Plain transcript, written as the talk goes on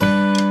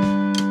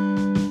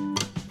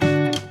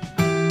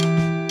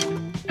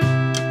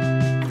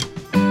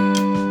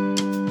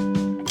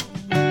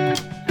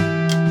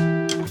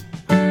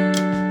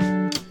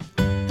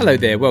Hello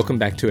there, welcome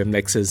back to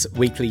MLEX's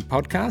weekly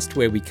podcast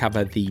where we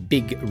cover the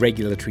big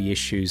regulatory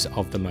issues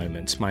of the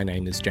moment. My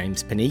name is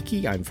James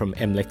Panichi. I'm from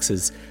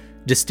MLEX's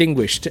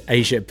distinguished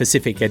Asia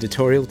Pacific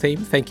editorial team.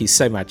 Thank you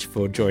so much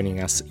for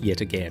joining us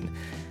yet again.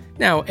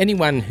 Now,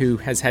 anyone who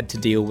has had to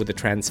deal with the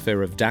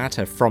transfer of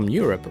data from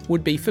Europe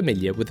would be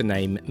familiar with the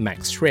name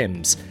Max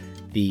Schrems.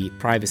 The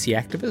privacy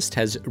activist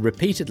has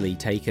repeatedly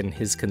taken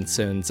his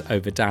concerns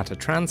over data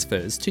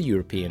transfers to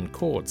European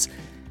courts.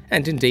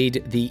 And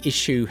indeed, the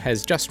issue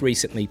has just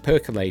recently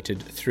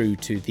percolated through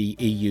to the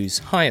EU's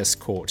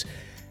highest court.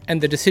 And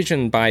the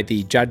decision by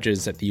the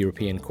judges at the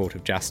European Court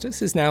of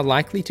Justice is now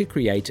likely to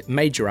create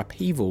major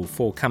upheaval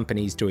for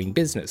companies doing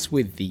business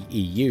with the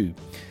EU.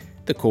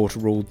 The court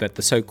ruled that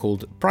the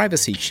so-called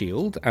privacy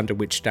shield, under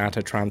which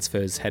data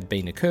transfers had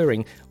been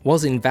occurring,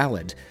 was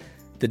invalid.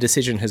 The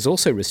decision has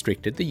also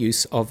restricted the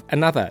use of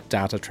another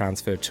data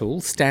transfer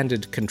tool,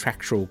 Standard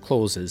Contractual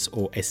Clauses,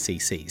 or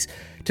SCCs.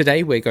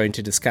 Today we're going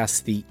to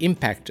discuss the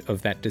impact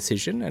of that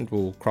decision, and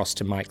we'll cross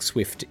to Mike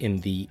Swift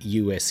in the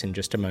US in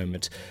just a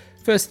moment.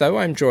 First though,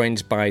 I'm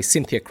joined by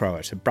Cynthia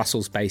Croat, a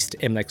Brussels-based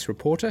MLEX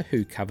reporter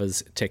who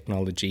covers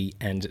technology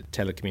and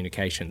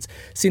telecommunications.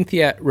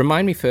 Cynthia,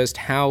 remind me first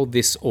how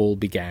this all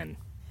began.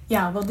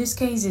 Yeah, well, this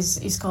case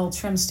is called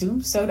Schrems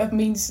 2, so that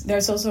means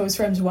there's also a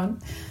Schrems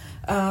 1.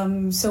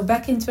 So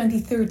back in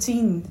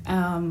 2013,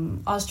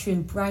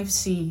 Austrian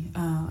privacy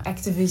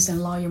activist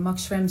and lawyer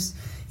Max Schrems,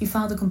 he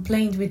filed a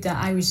complaint with the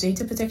Irish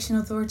Data Protection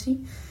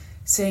Authority,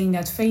 saying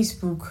that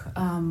Facebook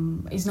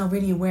is not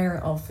really aware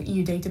of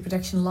EU data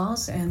protection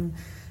laws and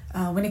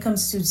when it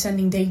comes to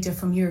sending data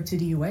from Europe to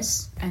the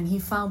US. And he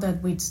filed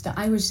that with the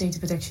Irish Data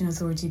Protection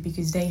Authority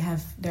because they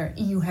have their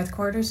EU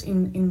headquarters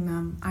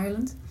in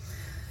Ireland.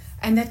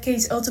 And that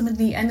case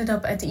ultimately ended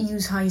up at the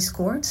EU's highest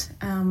court,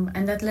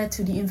 and that led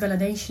to the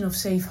invalidation of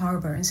Safe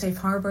Harbor. And Safe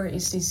Harbor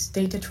is this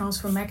data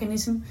transfer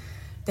mechanism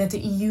that the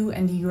EU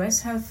and the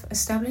US have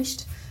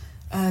established,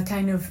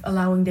 kind of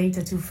allowing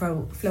data to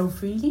flow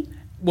freely.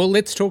 Well,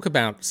 let's talk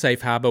about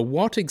Safe Harbor.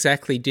 What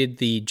exactly did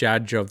the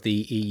judge of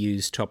the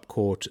EU's top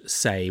court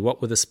say?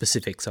 What were the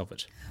specifics of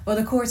it? Well,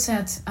 the court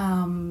said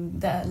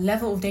the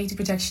level of data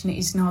protection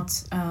is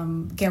not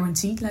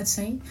guaranteed, let's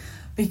say,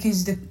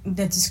 because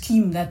the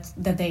scheme that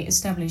they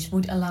established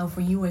would allow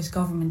for US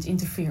government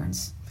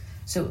interference.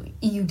 So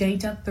EU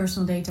data,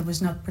 personal data, was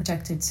not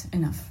protected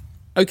enough.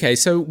 Okay,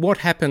 so what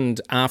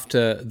happened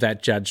after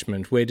that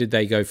judgment? Where did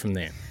they go from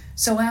there?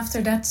 So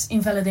after that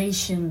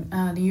invalidation,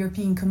 the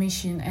European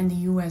Commission and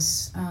the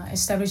US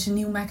established a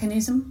new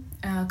mechanism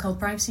called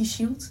Privacy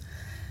Shield.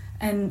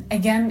 And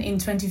again, in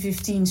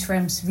 2015,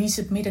 Schrems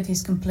resubmitted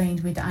his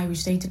complaint with the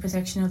Irish Data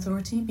Protection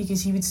Authority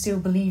because he would still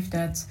believe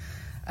that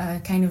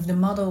kind of the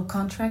model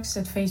contracts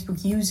that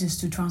Facebook uses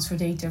to transfer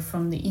data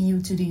from the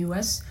EU to the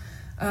US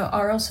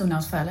are also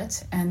not valid,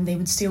 and they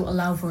would still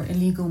allow for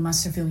illegal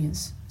mass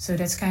surveillance. So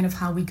that's kind of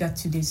how we got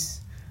to this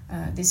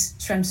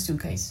Schrems 2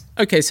 case.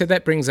 Okay, so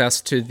that brings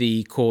us to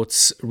the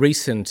court's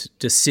recent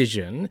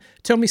decision.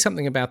 Tell me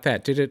something about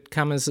that. Did it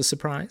come as a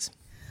surprise?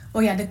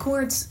 Well, yeah, the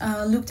court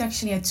looked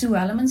actually at two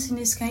elements in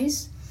this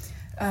case.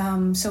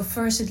 So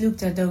first it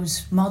looked at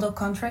those model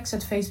contracts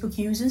that Facebook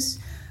uses,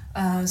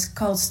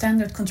 called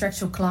Standard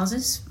Contractual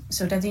Clauses.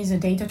 So that is a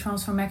data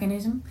transfer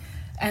mechanism.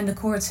 And the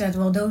court said,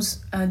 well, those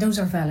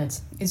are valid.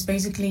 It's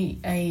basically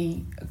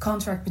a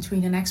contract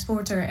between an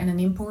exporter and an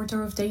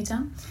importer of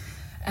data.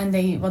 And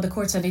the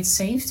court said it's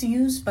safe to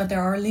use, but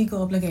there are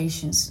legal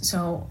obligations.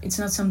 So it's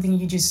not something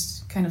you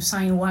just kind of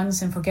sign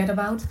once and forget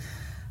about.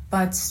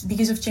 But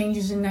because of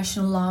changes in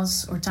national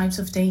laws or types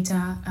of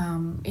data,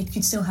 it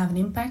could still have an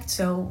impact.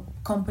 So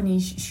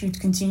companies should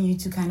continue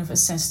to kind of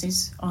assess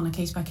this on a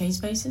case-by-case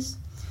basis.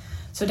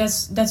 So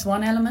that's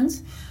one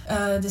element.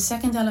 The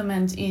second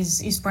element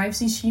is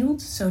Privacy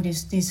Shield, so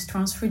this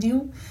transfer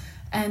deal.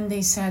 And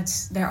they said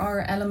there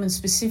are elements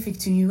specific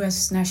to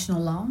US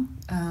national law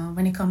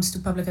when it comes to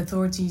public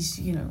authorities,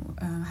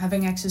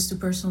 having access to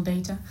personal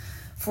data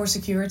for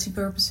security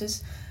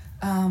purposes,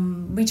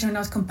 which are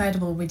not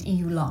compatible with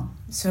EU law.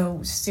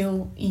 So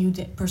still EU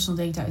personal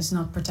data is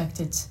not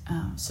protected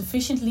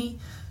sufficiently,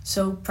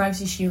 so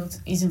Privacy Shield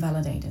is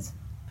invalidated.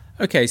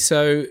 Okay,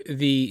 so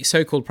the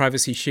so-called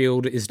Privacy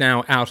Shield is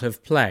now out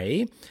of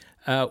play.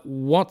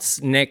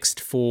 What's next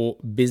for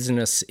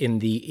business in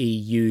the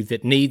EU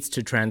that needs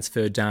to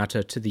transfer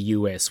data to the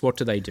US? What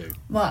do they do?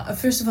 Well,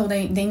 first of all,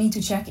 they need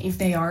to check if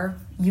they are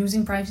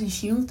using Privacy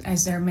Shield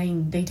as their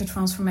main data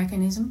transfer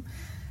mechanism.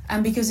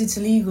 And because it's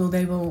illegal,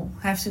 they will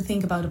have to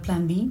think about a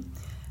plan B.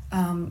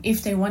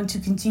 If they want to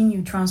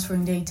continue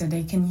transferring data,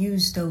 they can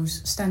use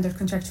those standard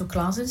contractual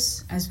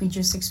clauses, as we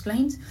just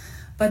explained,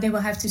 but they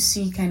will have to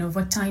see kind of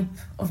what type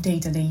of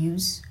data they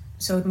use.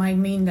 So it might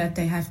mean that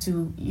they have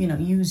to,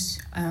 use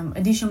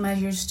additional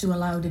measures to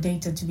allow the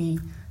data to be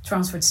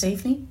transferred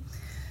safely.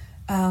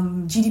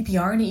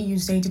 GDPR, the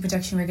EU's data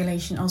protection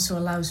regulation, also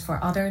allows for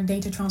other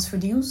data transfer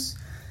deals.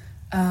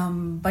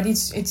 But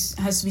it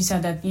has to be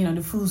said that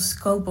the full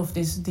scope of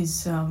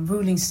this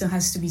ruling still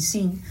has to be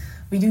seen.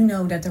 We do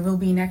know that there will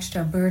be an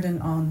extra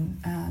burden on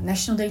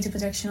national data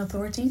protection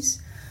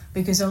authorities,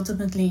 because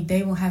ultimately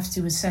they will have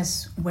to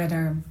assess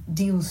whether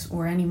deals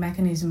or any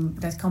mechanism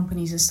that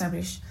companies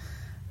establish,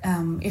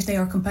 if they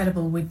are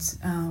compatible with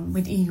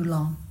EU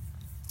law.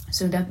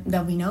 So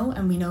that we know,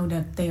 and we know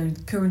that they are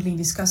currently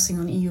discussing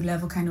on EU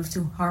level kind of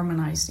to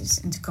harmonize this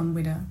and to come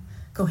with a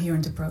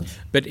coherent approach.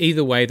 But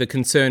either way, the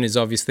concern is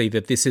obviously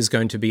that this is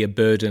going to be a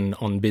burden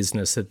on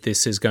business, that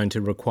this is going to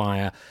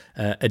require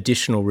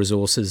additional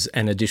resources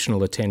and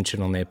additional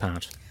attention on their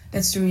part.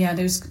 That's true, yeah.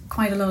 There's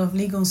quite a lot of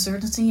legal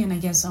uncertainty, and I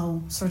guess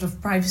all sort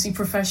of privacy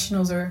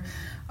professionals are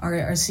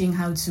seeing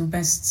how to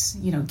best,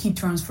 keep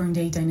transferring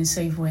data in a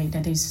safe way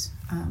that is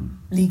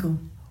legal.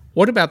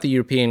 What about the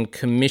European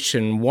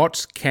Commission?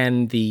 What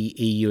can the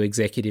EU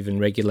executive and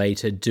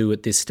regulator do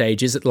at this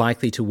stage? Is it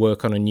likely to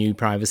work on a new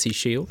privacy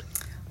shield?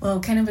 Well,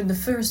 kind of in the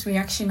first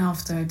reaction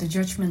after the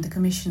judgment, the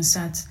Commission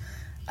said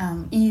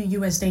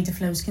EU-US data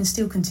flows can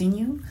still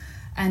continue.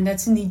 And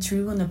that's indeed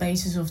true on the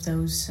basis of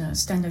those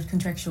standard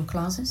contractual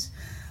clauses.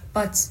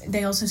 But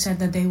they also said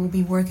that they will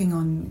be working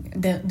on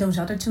those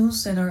other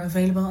tools that are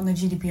available under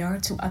GDPR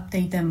to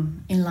update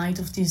them in light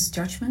of this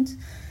judgment.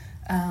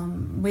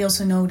 We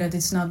also know that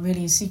it's not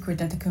really a secret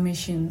that the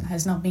Commission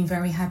has not been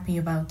very happy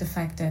about the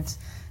fact that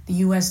the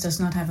US does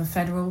not have a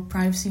federal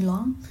privacy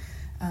law.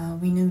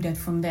 We knew that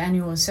from the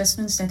annual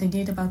assessments that they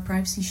did about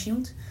Privacy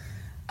Shield.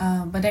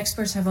 But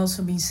experts have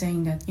also been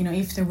saying that,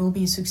 if there will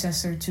be a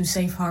successor to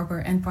Safe Harbor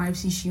and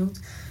Privacy Shield,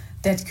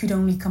 that could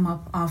only come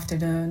up after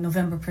the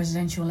November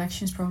presidential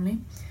elections, probably.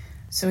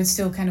 So it's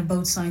still kind of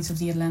both sides of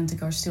the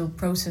Atlantic are still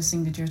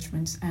processing the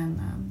judgments and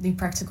the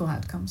practical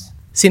outcomes.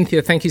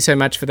 Cynthia, thank you so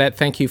much for that.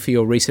 Thank you for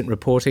your recent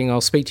reporting. I'll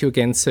speak to you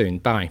again soon.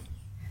 Bye.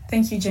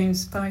 Thank you,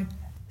 James. Bye.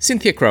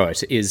 Cynthia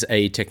Croat is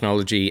a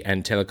technology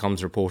and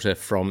telecoms reporter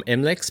from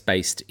MLEX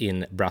based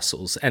in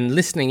Brussels. And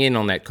listening in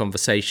on that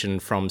conversation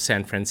from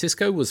San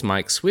Francisco was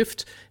Mike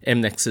Swift,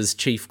 MLEX's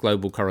chief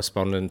global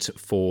correspondent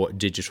for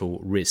digital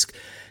risk.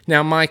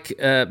 Now, Mike,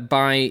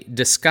 by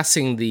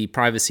discussing the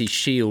Privacy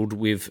Shield,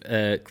 we've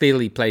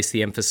clearly placed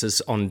the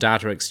emphasis on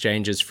data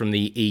exchanges from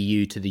the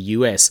EU to the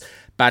US.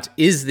 But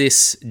is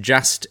this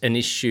just an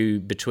issue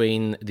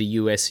between the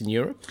US and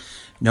Europe?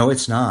 No,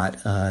 it's not.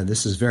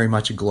 This is very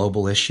much a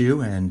global issue.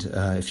 And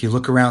if you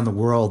look around the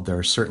world, there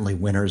are certainly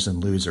winners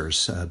and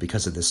losers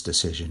because of this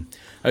decision.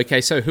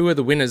 Okay, so who are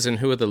the winners and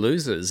who are the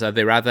losers? Are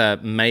there other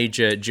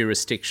major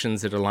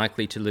jurisdictions that are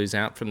likely to lose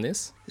out from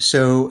this?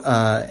 So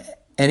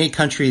any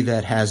country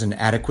that has an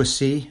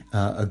adequacy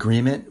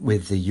agreement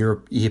with the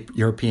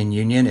European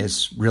Union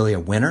is really a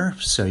winner.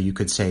 So you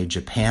could say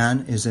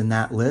Japan is in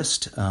that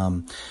list.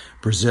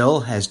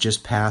 Brazil has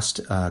just passed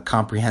a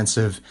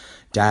comprehensive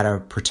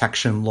data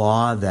protection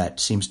law that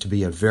seems to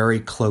be a very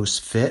close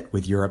fit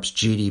with Europe's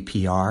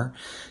GDPR.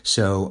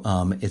 So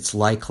it's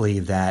likely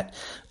that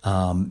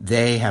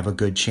they have a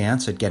good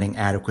chance at getting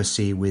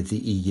adequacy with the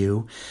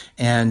EU.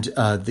 And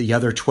the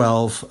other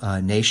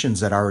 12 nations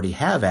that already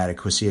have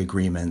adequacy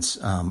agreements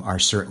are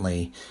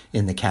certainly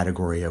in the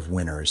category of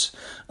winners.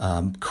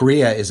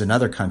 Korea is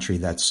another country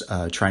that's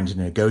trying to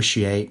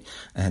negotiate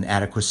an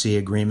adequacy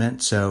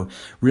agreement. So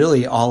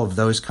really all of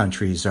those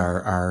countries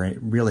are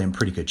really in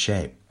pretty good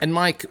shape. And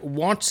Mike,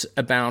 what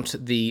about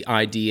the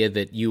idea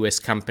that US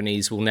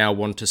companies will now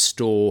want to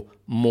store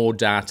more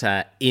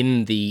data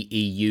in the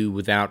EU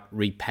without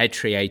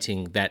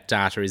repatriating that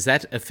data? Is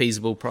that a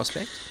feasible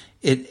prospect?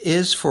 It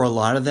is for a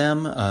lot of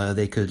them.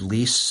 They could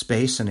lease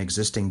space in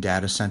existing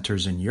data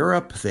centers in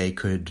Europe. They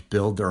could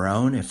build their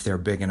own if they're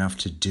big enough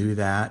to do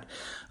that.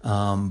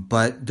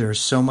 But there's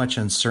so much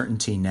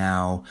uncertainty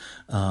now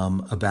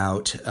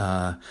about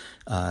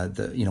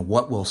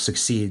what will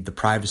succeed the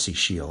Privacy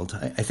Shield.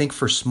 I think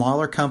for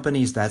smaller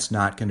companies that's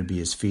not going to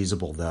be as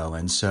feasible though,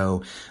 and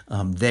so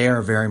they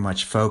are very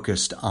much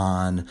focused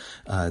on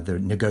the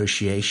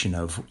negotiation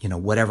of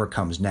whatever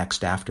comes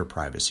next after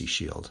Privacy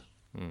Shield.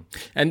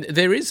 And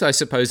there is, I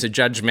suppose, a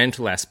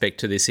judgmental aspect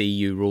to this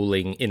EU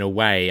ruling in a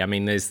way. I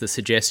mean, there's the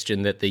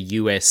suggestion that the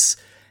US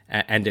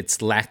and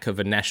its lack of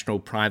a national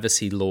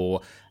privacy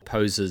law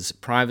poses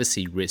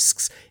privacy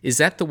risks. Is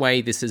that the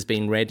way this has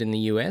been read in the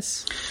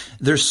US?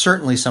 There's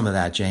certainly some of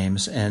that,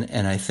 James,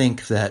 and I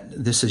think that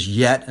this is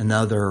yet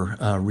another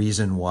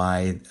reason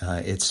why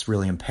it's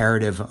really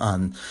imperative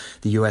on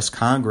the U.S.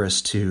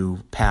 Congress to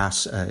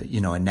pass, a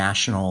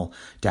national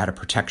data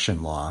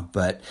protection law.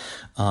 But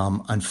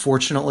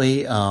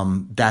unfortunately,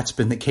 that's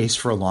been the case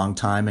for a long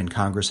time, and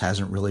Congress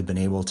hasn't really been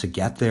able to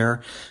get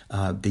there.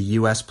 The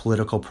U.S.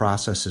 political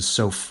process is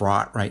so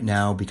fraught right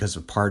now because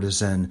of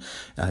partisan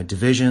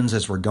divisions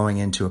as we're going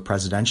into a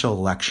presidential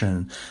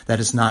election that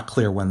it's not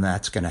clear when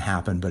that's going to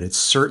happen, but it's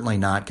certainly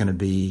not going to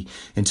be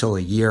until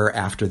a year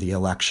after the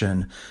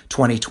election,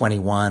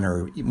 2021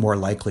 or more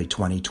likely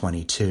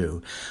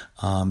 2022.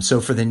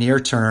 So for the near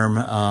term,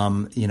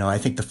 I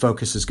think the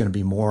focus is going to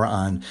be more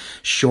on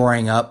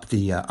shoring up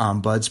the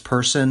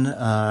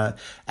ombudsperson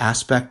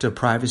aspect of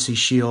Privacy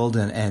Shield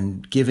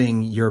and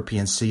giving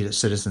European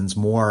citizens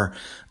more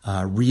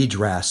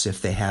redress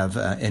if they have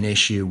an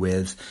issue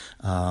with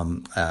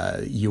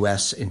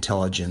U.S.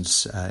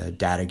 intelligence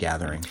data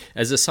gathering.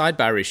 As a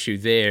sidebar issue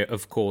there,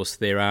 of course,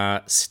 there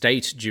are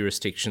state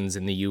jurisdictions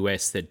in the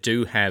US that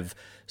do have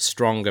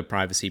stronger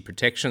privacy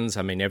protections.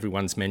 I mean,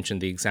 everyone's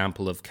mentioned the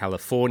example of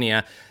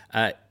California.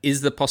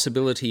 Is the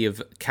possibility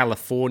of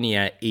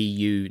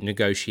California-EU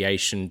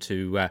negotiation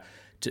to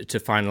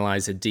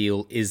finalize a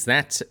deal, is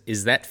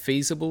that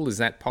feasible? Is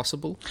that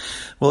possible?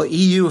 Well,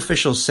 EU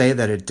officials say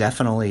that it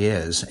definitely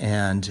is.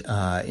 And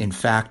in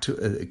fact,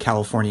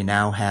 California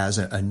now has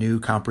a new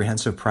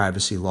comprehensive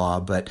privacy law.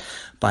 But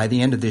by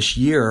the end of this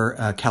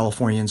year,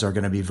 Californians are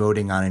going to be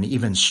voting on an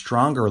even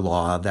stronger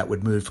law that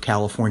would move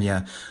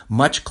California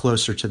much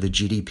closer to the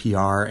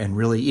GDPR and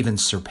really even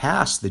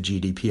surpass the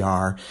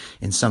GDPR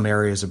in some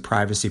areas of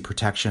privacy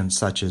protection,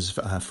 such as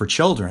for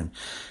children.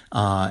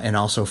 And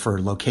also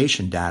for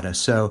location data.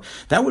 So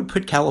that would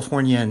put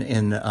California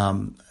in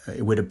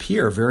it would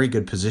appear, a very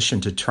good position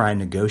to try and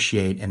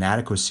negotiate an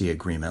adequacy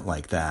agreement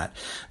like that.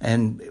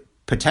 And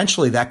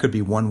potentially that could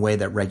be one way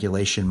that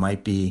regulation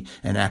might be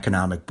an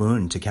economic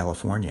boon to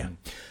California.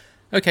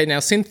 Okay, now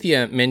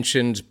Cynthia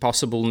mentioned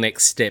possible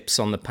next steps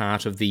on the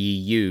part of the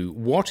EU.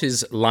 What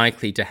is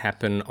likely to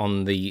happen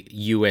on the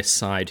US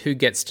side? Who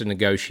gets to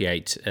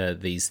negotiate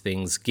these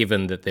things,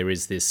 given that there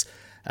is this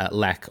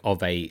lack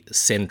of a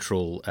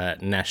central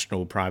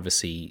national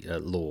privacy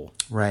law?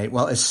 Right.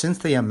 Well, as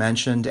Cynthia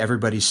mentioned,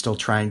 everybody's still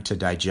trying to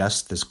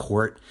digest this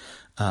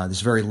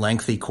very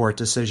lengthy court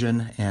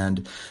decision.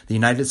 And the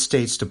United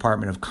States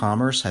Department of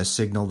Commerce has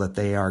signaled that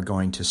they are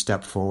going to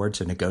step forward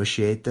to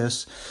negotiate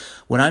this.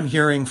 What I'm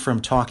hearing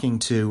from talking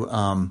to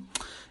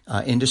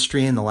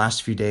industry in the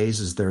last few days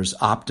is there's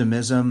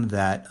optimism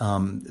that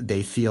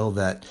they feel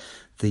that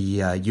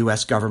the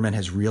U.S. government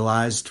has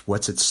realized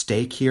what's at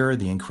stake here,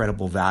 the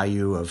incredible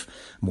value of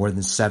more than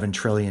 $7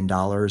 trillion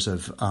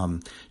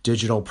of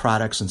digital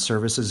products and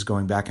services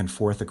going back and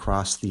forth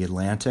across the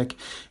Atlantic.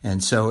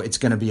 And so it's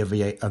going to be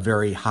a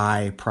very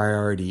high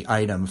priority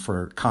item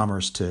for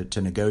commerce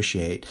to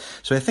negotiate.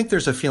 So I think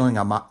there's a feeling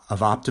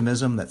of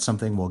optimism that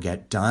something will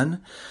get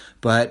done,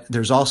 but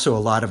there's also a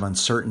lot of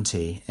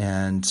uncertainty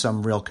and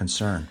some real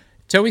concern.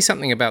 Tell me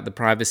something about the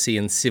Privacy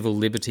and Civil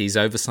Liberties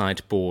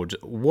Oversight Board.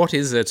 What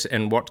is it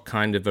and what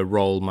kind of a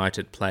role might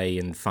it play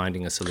in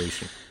finding a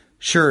solution?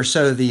 Sure.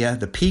 So the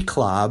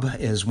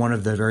PCLOB is one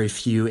of the very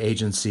few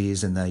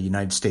agencies in the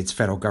United States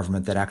federal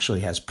government that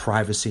actually has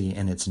privacy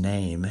in its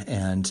name.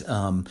 And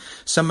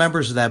some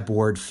members of that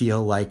board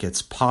feel like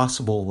it's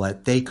possible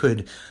that they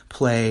could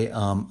play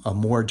a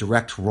more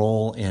direct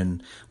role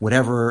in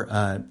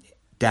whatever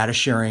data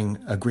sharing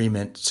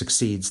agreement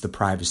succeeds the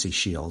Privacy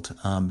Shield.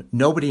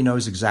 Nobody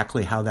knows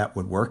exactly how that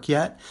would work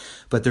yet,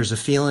 but there's a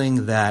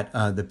feeling that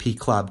the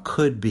PCLOB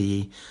could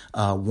be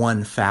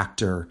one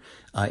factor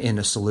in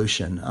a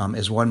solution.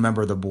 As one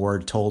member of the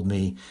board told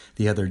me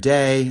the other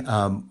day,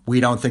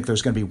 we don't think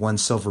there's going to be one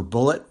silver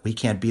bullet. We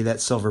can't be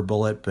that silver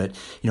bullet, but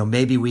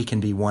maybe we can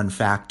be one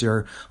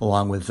factor,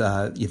 along with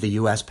the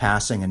U.S.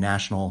 passing a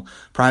national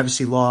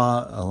privacy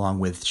law, along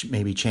with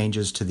maybe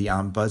changes to the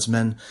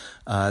ombudsman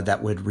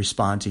that would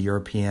respond to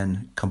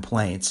European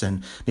complaints.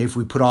 And maybe if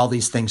we put all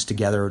these things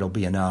together, it'll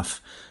be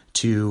enough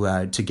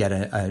to get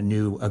a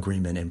new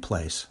agreement in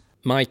place.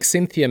 Mike,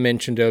 Cynthia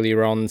mentioned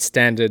earlier on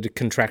standard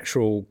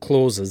contractual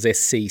clauses,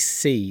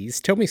 SCCs.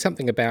 Tell me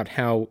something about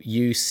how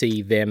you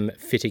see them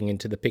fitting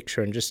into the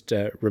picture and just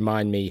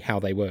remind me how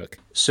they work.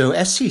 So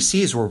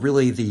SCCs were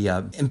really the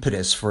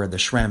impetus for the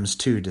Schrems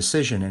II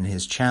decision and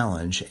his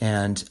challenge.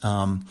 And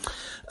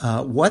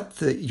what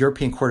the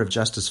European Court of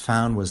Justice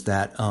found was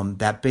that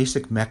that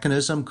basic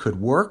mechanism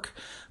could work,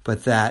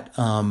 but that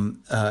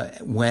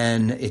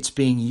when it's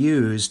being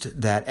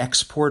used, that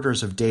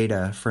exporters of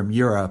data from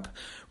Europe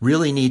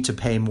really need to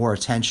pay more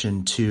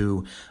attention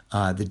to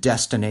the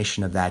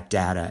destination of that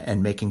data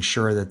and making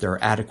sure that there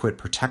are adequate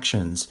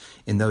protections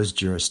in those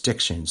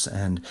jurisdictions.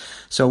 And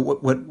so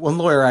what one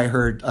lawyer I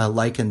heard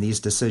liken these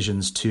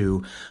decisions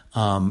to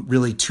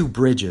really two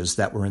bridges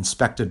that were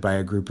inspected by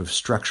a group of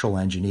structural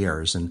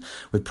engineers. And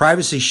with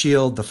Privacy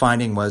Shield, the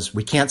finding was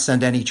we can't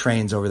send any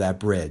trains over that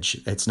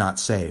bridge. It's not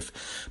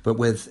safe. But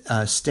with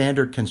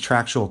standard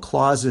contractual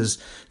clauses,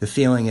 the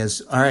feeling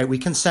is, all right, we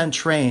can send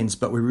trains,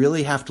 but we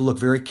really have to look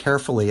very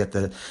carefully at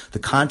the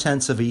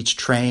contents of each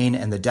train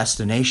and the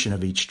destination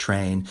of each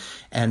train.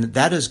 And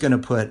that is going to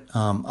put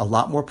a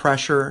lot more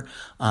pressure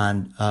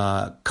on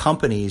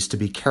companies to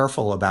be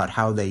careful about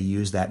how they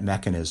use that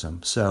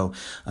mechanism. So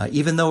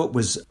even though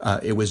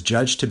it was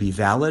judged to be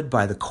valid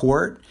by the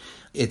court,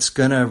 it's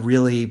going to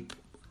really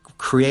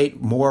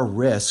create more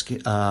risk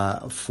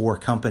for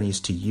companies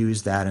to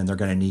use that, and they're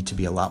going to need to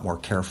be a lot more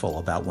careful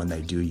about when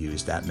they do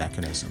use that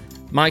mechanism.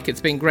 Mike,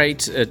 it's been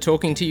great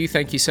talking to you.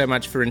 Thank you so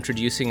much for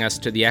introducing us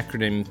to the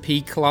acronym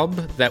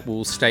PCLOB. That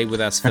will stay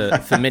with us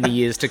for many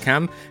years to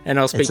come, and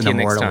I'll speak to you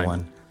next time.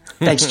 One.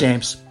 Thanks,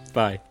 James.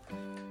 Bye.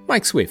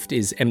 Mike Swift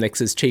is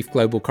MLEX's Chief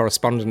Global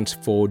Correspondent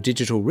for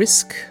Digital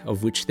Risk,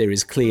 of which there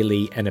is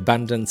clearly an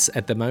abundance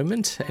at the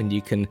moment, and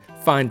you can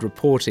find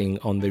reporting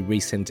on the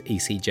recent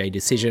ECJ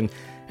decision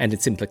and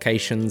its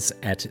implications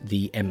at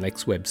the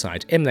MLEX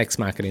website,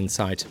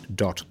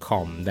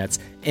 mlexmarketinsight.com. That's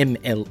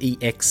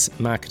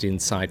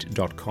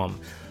mlexmarketinsight.com.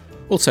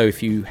 Also,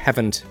 if you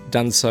haven't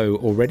done so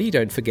already,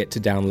 don't forget to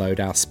download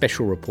our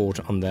special report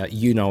on the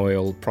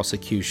Unaoil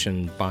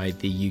prosecution by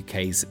the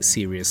UK's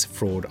Serious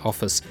Fraud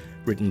Office,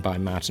 written by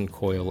Martin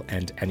Coyle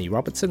and Annie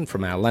Robertson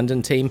from our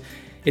London team.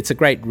 It's a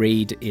great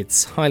read,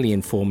 it's highly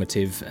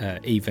informative,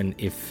 even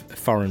if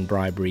foreign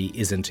bribery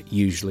isn't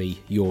usually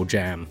your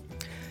jam.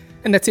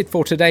 And that's it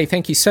for today.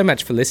 Thank you so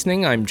much for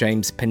listening. I'm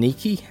James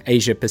Panicki,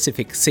 Asia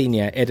Pacific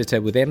Senior Editor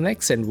with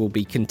MLEX, and we'll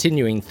be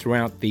continuing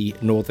throughout the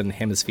Northern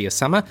Hemisphere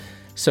summer.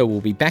 So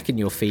we'll be back in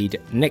your feed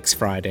next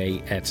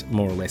Friday at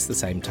more or less the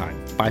same time.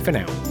 Bye for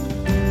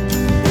now.